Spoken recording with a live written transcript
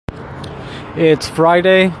It's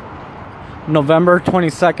Friday, November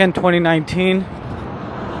 22nd, 2019,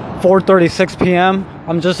 4:36 p.m.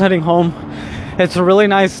 I'm just heading home. It's a really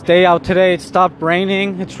nice day out today. It stopped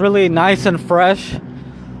raining. It's really nice and fresh.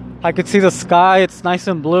 I could see the sky. It's nice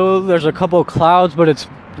and blue. There's a couple of clouds, but it's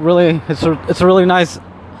a really nice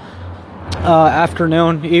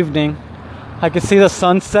afternoon, evening. I can see the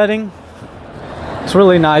sun setting. It's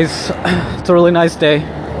really nice. It's a really nice day.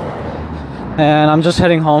 And I'm just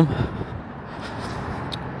heading home.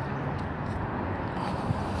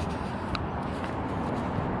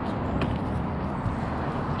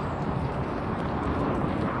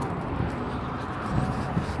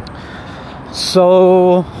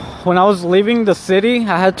 So when I was leaving the city,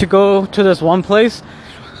 I had to go to this one place.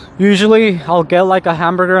 Usually I'll get like a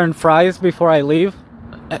hamburger and fries before I leave,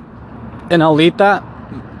 and I'll eat that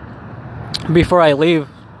before I leave.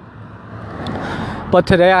 But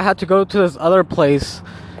today I had to go to this other place,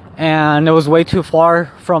 and it was way too far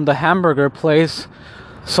from the hamburger place,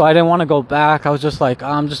 so I didn't want to go back. I was just like,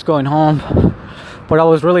 I'm just going home. But I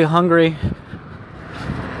was really hungry,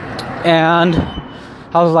 and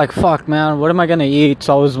I was like, fuck, man, what am I gonna eat?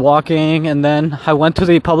 So I was walking, and then I went to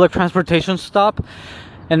the public transportation stop,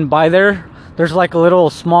 and by there's like a little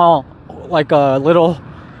small, it's a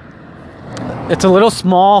little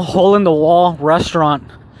small hole in the wall restaurant.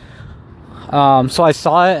 So I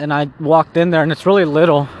saw it and I walked in there, and it's really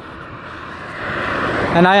little.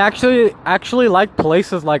 And I actually like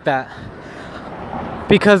places like that,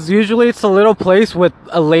 because usually it's a little place with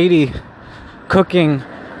a lady cooking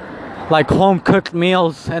like home cooked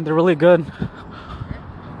meals, and they're really good.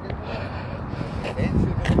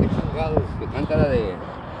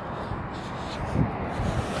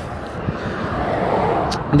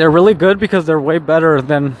 They're really good because they're way better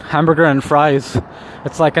than hamburger and fries.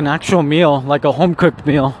 It's like an actual meal, like a home cooked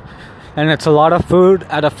meal, and it's a lot of food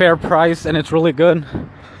at a fair price, and it's really good.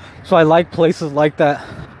 So I like places like that.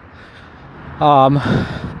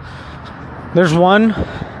 There's one,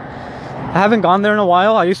 I haven't gone there in a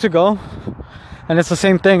while. I used to go, and it's the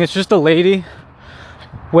same thing. It's just a lady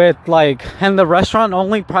with and the restaurant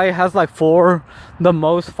only probably has like 4, the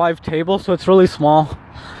most 5 tables, so it's really small.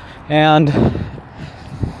 And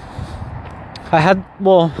I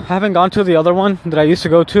haven't gone to the other one that I used to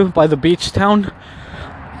go to by the beach town.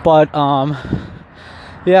 But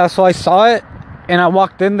yeah, so I saw it and I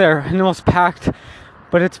walked in there, and it was packed.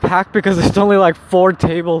 But it's packed because there's only like 4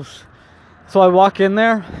 tables. So I walk in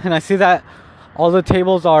there and I see that all the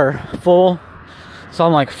tables are full. So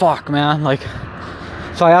I'm like, fuck, man.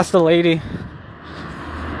 So I asked the lady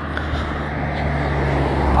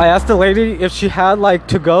if she had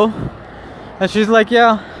to go, and she's like,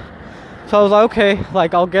 yeah. So I was like, okay,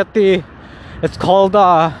 I'll get it's called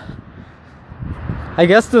I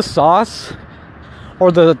guess the sauce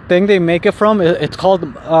or the thing they make it from, it's called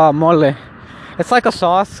mole. It's like a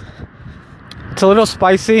sauce. It's a little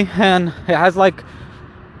spicy, and it has a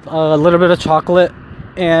little bit of chocolate,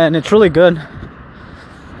 and it's really good.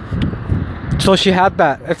 So she had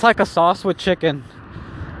that. It's like a sauce with chicken,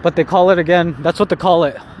 but they call it, again, that's what they call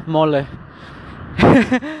it, mole.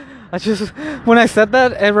 When I said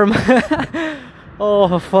that,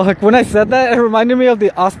 oh fuck, when I said that, it reminded me of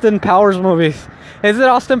the Austin Powers movies. Is it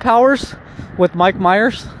Austin Powers with Mike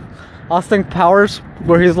Myers? Austin Powers,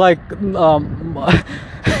 where he's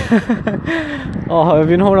oh, if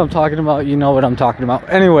you know what I'm talking about, you know what I'm talking about.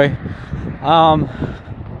 Anyway,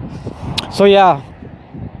 so yeah,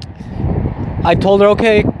 I told her,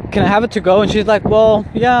 okay, can I have it to go? And she's like, well,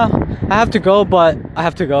 yeah, I have to go, but I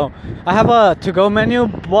have to go. I have a to-go menu,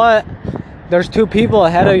 but there's 2 people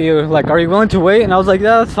ahead of you. Are you willing to wait? And I was like,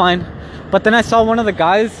 yeah, that's fine. But then I saw one of the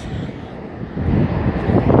guys.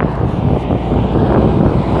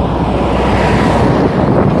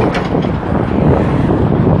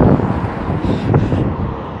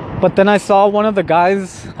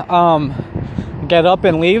 Get up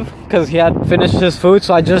and leave because he had finished his food.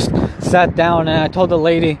 So I just sat down and I told the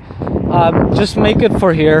lady, just make it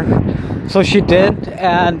for here. So she did,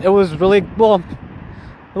 and it was really, it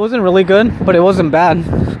wasn't really good, but it wasn't bad.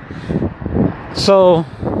 So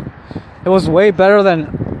it was way better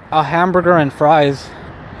than a hamburger and fries.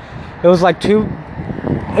 It was like two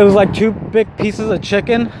big pieces of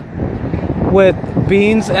chicken with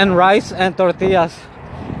beans and rice and tortillas,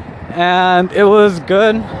 and it was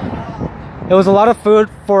good. It was a lot of food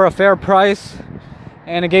for a fair price,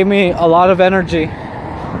 and it gave me a lot of energy,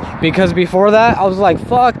 because before that I was like,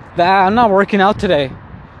 fuck that, I'm not working out today.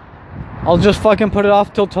 I'll just fucking put it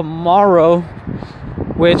off till tomorrow,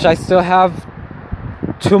 which I still have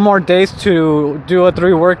 2 more days to do a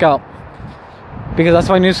 3 workout, because that's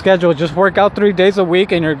my new schedule. Just work out 3 days a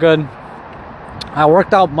week and you're good. I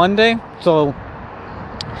worked out Monday, so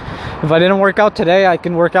if I didn't work out today, I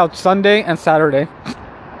can work out Sunday and Saturday.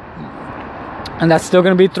 And that's still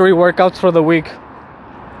gonna be 3 workouts for the week.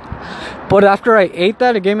 But after I ate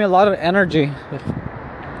that, it gave me a lot of energy.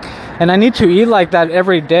 And I need to eat like that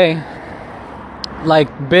every day.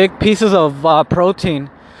 Like big pieces of protein,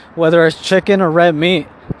 whether it's chicken or red meat,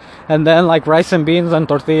 and then like rice and beans and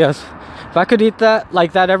tortillas. If I could eat that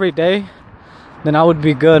like that every day, then I would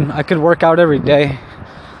be good. I could work out every day.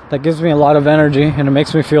 That gives me a lot of energy and it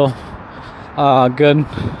makes me feel good.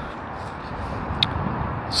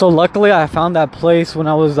 So luckily I found that place when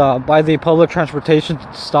I was by the public transportation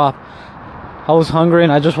stop. I was hungry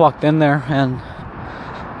and I just walked in there, and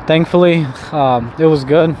thankfully it was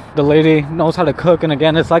good. The lady knows how to cook, and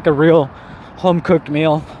again, it's like a real home cooked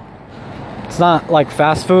meal. It's not like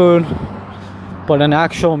fast food, but an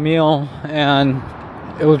actual meal, and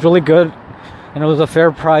it was really good, and it was a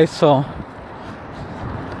fair price. So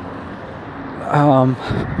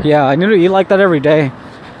yeah, I need to eat like that every day,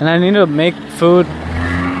 and I need to make food.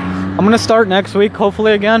 I'm gonna start next week,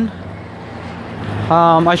 hopefully again.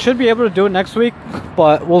 I should be able to do it next week,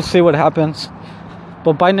 but we'll see what happens.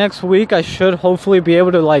 But by next week, I should hopefully be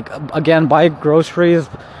able to, like, again, buy groceries,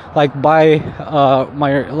 like buy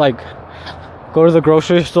go to the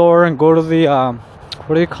grocery store and go to the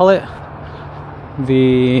what do you call it,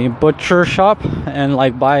 the butcher shop, and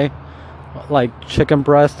like buy like chicken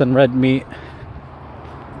breast and red meat.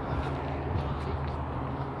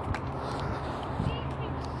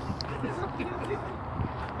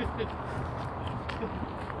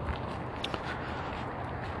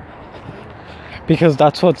 Because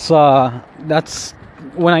that's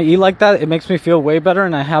when I eat like that, it makes me feel way better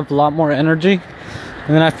and I have a lot more energy.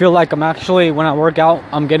 And then I feel like I'm actually, when I work out,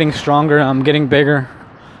 I'm getting stronger, I'm getting bigger.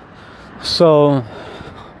 So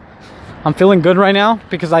I'm feeling good right now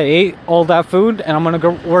because I ate all that food, and I'm gonna go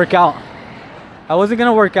work out. I wasn't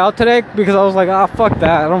gonna work out today because I was like, ah, fuck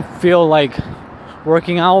that, I don't feel like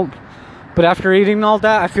working out. But after eating all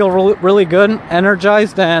that, I feel really good,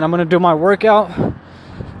 energized, and I'm gonna do my workout.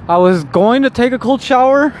 I was going to take a cold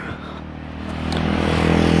shower,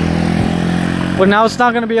 but now it's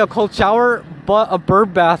not going to be a cold shower, but a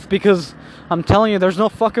bird bath, because I'm telling you, there's no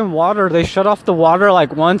fucking water. They shut off the water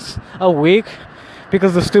like once a week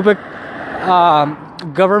because the stupid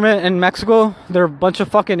government in Mexico, they're a bunch of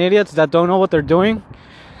fucking idiots that don't know what they're doing.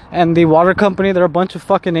 And the water company, they're a bunch of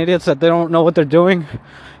fucking idiots that they don't know what they're doing.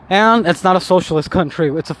 And it's not a socialist country.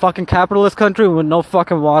 It's a fucking capitalist country with no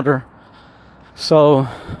fucking water. So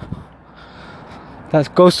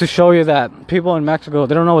that goes to show you that people in Mexico,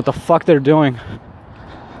 they don't know what the fuck they're doing.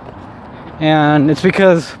 And it's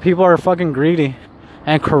because people are fucking greedy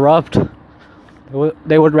and corrupt.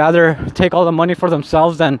 They would rather take all the money for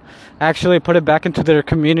themselves than actually put it back into their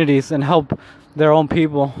communities and help their own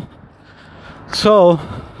people. So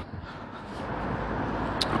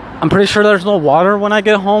I'm pretty sure there's no water when I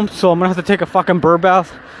get home, so I'm gonna have to take a fucking bird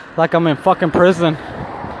bath like I'm in fucking prison.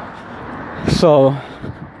 So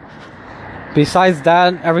besides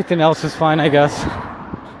that, everything else is fine, I guess.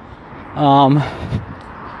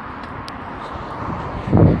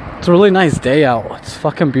 It's a really nice day out. It's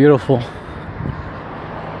fucking beautiful.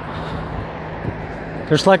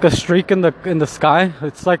 There's like a streak in the sky.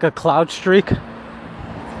 It's like a cloud streak,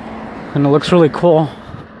 and it looks really cool.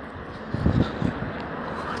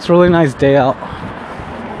 It's a really nice day out.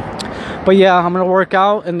 But yeah, I'm gonna work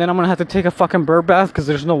out, and then I'm gonna have to take a fucking bird bath because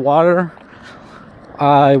there's no water.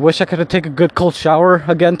 I wish I could have taken a good cold shower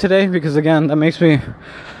again today, because again, that makes me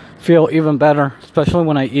feel even better, especially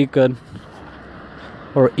when I eat good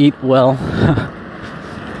or eat well.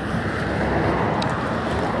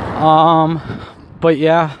 But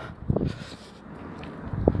yeah,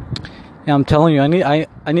 I'm telling you, I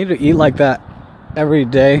need to eat like that every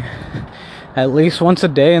day, at least once a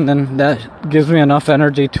day, and then that gives me enough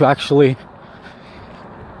energy to actually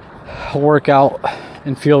work out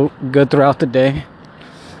and feel good throughout the day.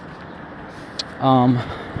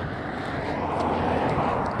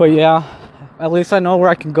 But yeah, at least I know where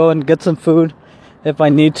I can go and get some food if I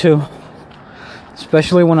need to,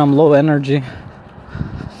 especially when I'm low energy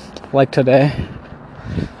like today.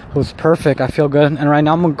 It was perfect. I feel good. And right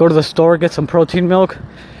now I'm gonna go to the store, get some protein milk,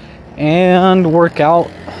 and work out.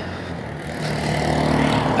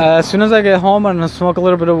 As soon as I get home, I'm gonna smoke a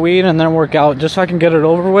little bit of weed and then work out, just so I can get it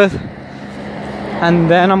over with. And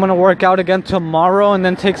then I'm gonna work out again tomorrow, and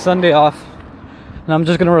then take Sunday off. And I'm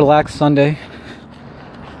just gonna relax Sunday.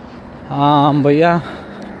 But yeah,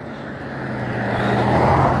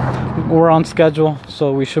 we're on schedule,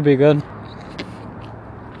 so we should be good.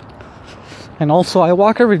 And also, I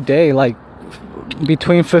walk every day, like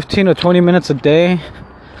between 15 to 20 minutes a day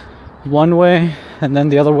one way, and then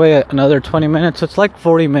the other way another 20 minutes. It's like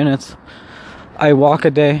 40 minutes I walk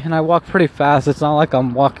a day, and I walk pretty fast. It's not like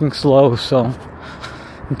I'm walking slow. So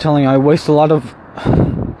I'm telling you, I waste a lot of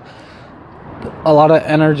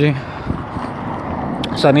energy.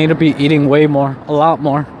 So I need to be eating way more, a lot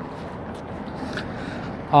more.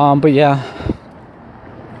 But yeah,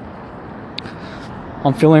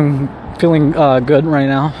 I'm feeling good right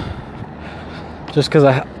now, just because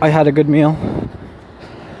I had a good meal.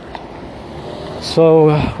 So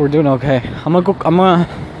we're doing okay.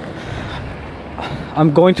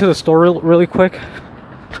 I'm going to the store really quick.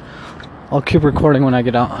 I'll keep recording when I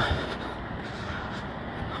get out.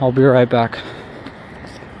 I'll be right back.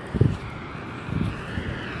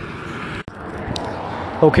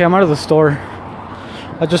 Okay, I'm out of the store.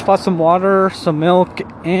 I just bought some water, some milk,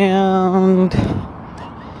 and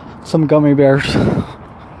some gummy bears.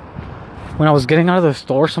 When I was getting out of the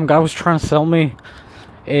store, some guy was trying to sell me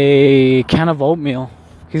a can of oatmeal.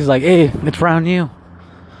 He's like, "Hey, it's brand new."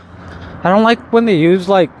 I don't like when they use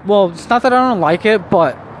well, it's not that I don't like it,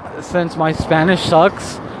 but since my Spanish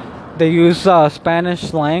sucks, they use Spanish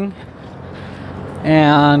slang,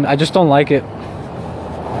 and I just don't like it.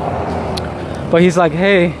 But he's like,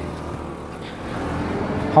 "Hey,"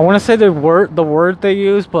 I want to say the word they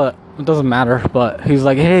use, but it doesn't matter. But he's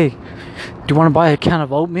like, "Hey, do you want to buy a can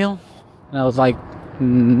of oatmeal?" And I was like,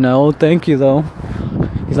 "No, thank you, though."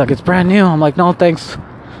 He's like, "It's brand new." I'm like, "No, thanks."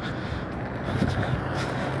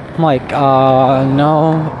 I'm like,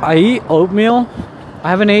 no. I eat oatmeal. I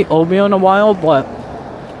haven't ate oatmeal in a while, but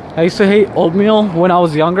I used to hate oatmeal when I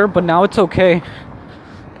was younger, but now it's okay.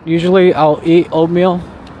 Usually I'll eat oatmeal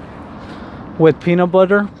with peanut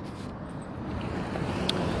butter.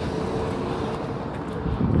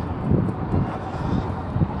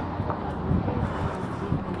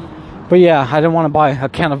 But yeah, I didn't want to buy a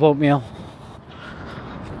can of oatmeal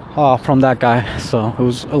from that guy, so it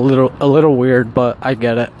was a little weird, but I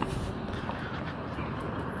get it.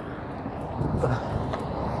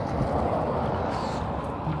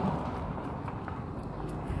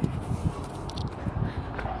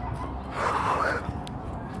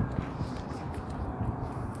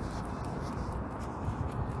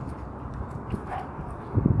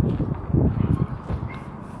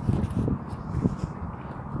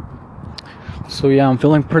 So yeah, I'm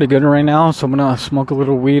feeling pretty good right now, so I'm gonna smoke a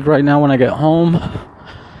little weed right now when I get home,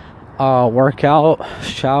 work out,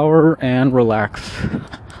 shower, and relax.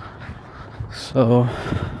 So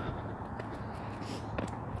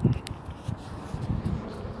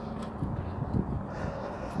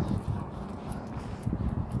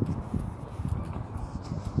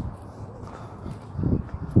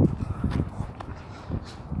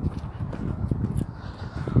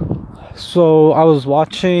I was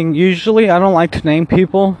watching, usually I don't like to name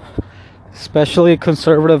people, especially a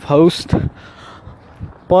conservative host,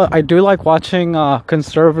 but I do like watching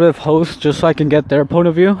conservative hosts just so I can get their point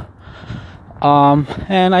of view.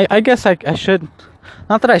 And I guess I should,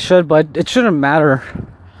 not that I should, but it shouldn't matter.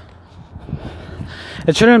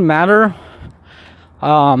 It shouldn't matter,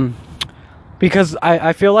 because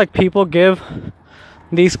I feel like people give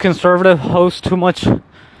these conservative hosts too much,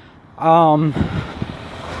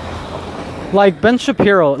 like Ben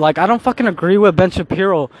Shapiro. Like, I don't fucking agree with Ben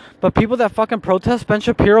Shapiro, but people that fucking protest Ben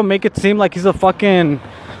Shapiro make it seem like he's a fucking,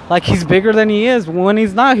 like he's bigger than he is, when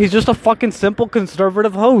he's not. He's just a fucking simple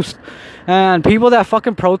conservative host. And people that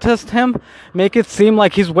fucking protest him make it seem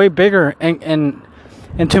like he's way bigger, and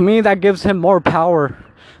to me that gives him more power.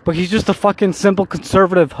 But he's just a fucking simple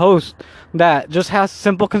conservative host that just has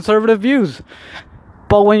simple conservative views.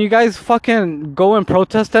 But when you guys fucking go and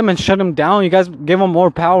protest him and shut him down, you guys give him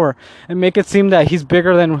more power and make it seem that he's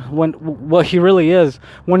bigger than what he really is,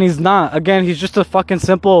 when he's not. Again, he's just a fucking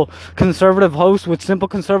simple conservative host with simple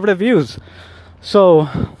conservative views. So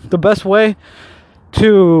the best way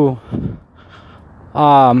to,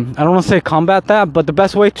 I don't want to say combat that, but the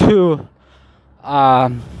best way to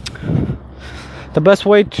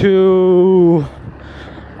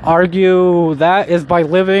argue that is by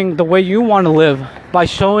living the way you want to live, by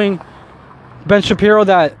showing Ben Shapiro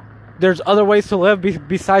that there's other ways to live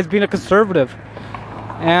besides being a conservative.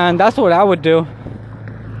 And that's what I would do.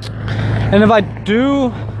 And if I do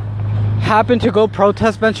happen to go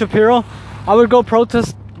protest Ben Shapiro, I would go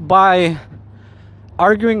protest by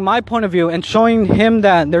arguing my point of view and showing him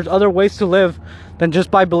that there's other ways to live than just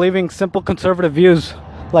by believing simple conservative views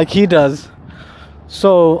like he does.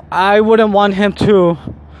 So I wouldn't want him to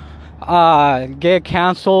get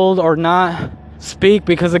canceled or not speak,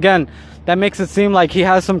 because again, that makes it seem like he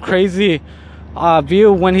has some crazy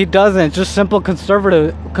view when he doesn't. It's just simple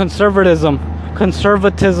conservatism.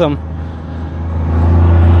 conservatism.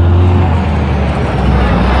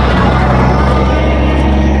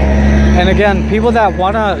 And again, people that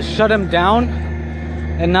want to shut him down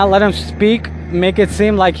and not let him speak make it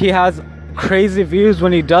seem like he has crazy views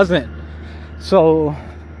when he doesn't. So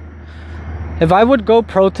if I would go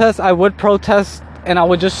protest, I would protest, and I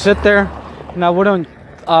would just sit there, and I wouldn't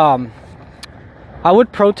I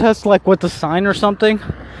would protest like with a sign or something,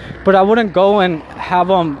 but I wouldn't go and have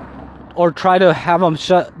him or try to have him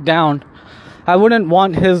shut down. I wouldn't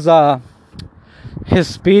want his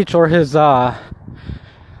speech or his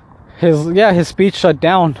speech shut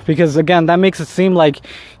down, because again, that makes it seem like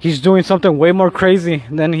he's doing something way more crazy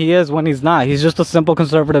than he is when he's not. He's just a simple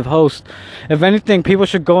conservative host. If anything, people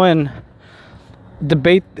should go and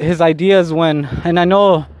debate his ideas and I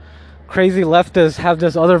know crazy leftists have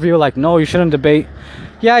this other view, like, no, you shouldn't debate.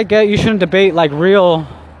 Yeah, I get you shouldn't debate like real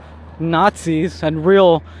Nazis and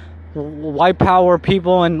real white power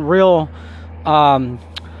people and real white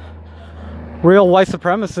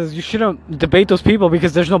supremacists. You shouldn't debate those people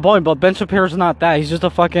because there's no point. But Ben Shapiro's not that. He's just a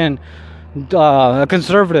fucking a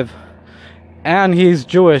conservative, and he's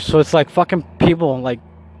Jewish, so it's like, fucking people, like,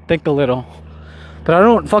 think a little. But I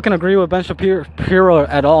don't fucking agree with Ben Shapiro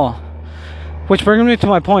at all. Which brings me to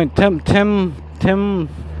my point. Tim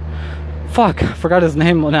fuck, I forgot his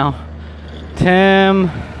name now. Tim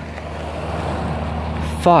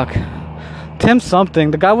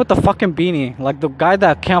something, the guy with the fucking beanie, like the guy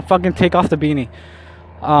that can't fucking take off the beanie.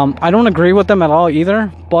 I don't agree with them at all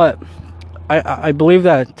either, but I believe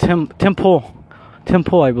that Tim Pool,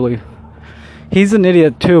 I believe, he's an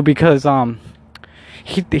idiot too, because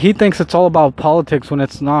he thinks it's all about politics when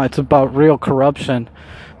it's not. It's about real corruption.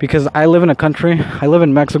 Because I live in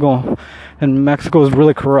Mexico, and Mexico is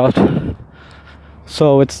really corrupt.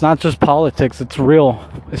 So it's not just politics, it's real.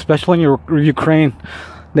 Especially in Ukraine,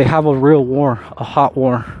 they have a real war, a hot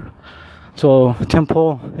war. So Tim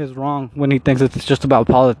Pool is wrong when he thinks it's just about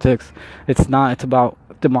politics. It's not. It's about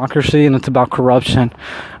democracy, and it's about corruption,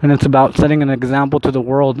 and it's about setting an example to the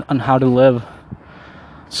world on how to live.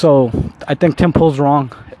 So I think Tim Pool's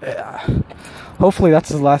wrong. Hopefully that's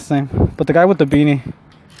his last name. But the guy with the beanie,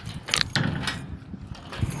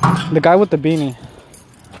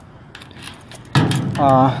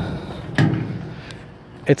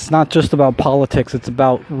 it's not just about politics, it's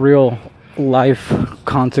about real life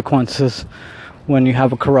consequences when you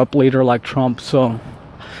have a corrupt leader like Trump. So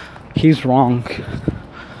he's wrong,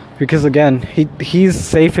 because again, he's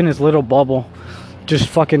safe in his little bubble, just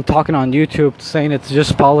fucking talking on YouTube saying it's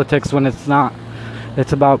just politics when it's not.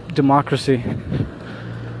 It's about democracy,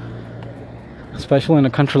 especially in a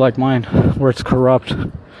country like mine where it's corrupt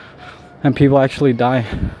and people actually die,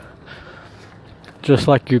 just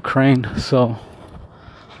like Ukraine. So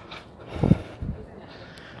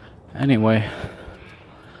anyway,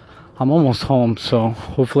 I'm almost home, so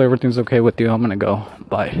hopefully everything's okay with you. I'm gonna go.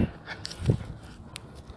 Bye.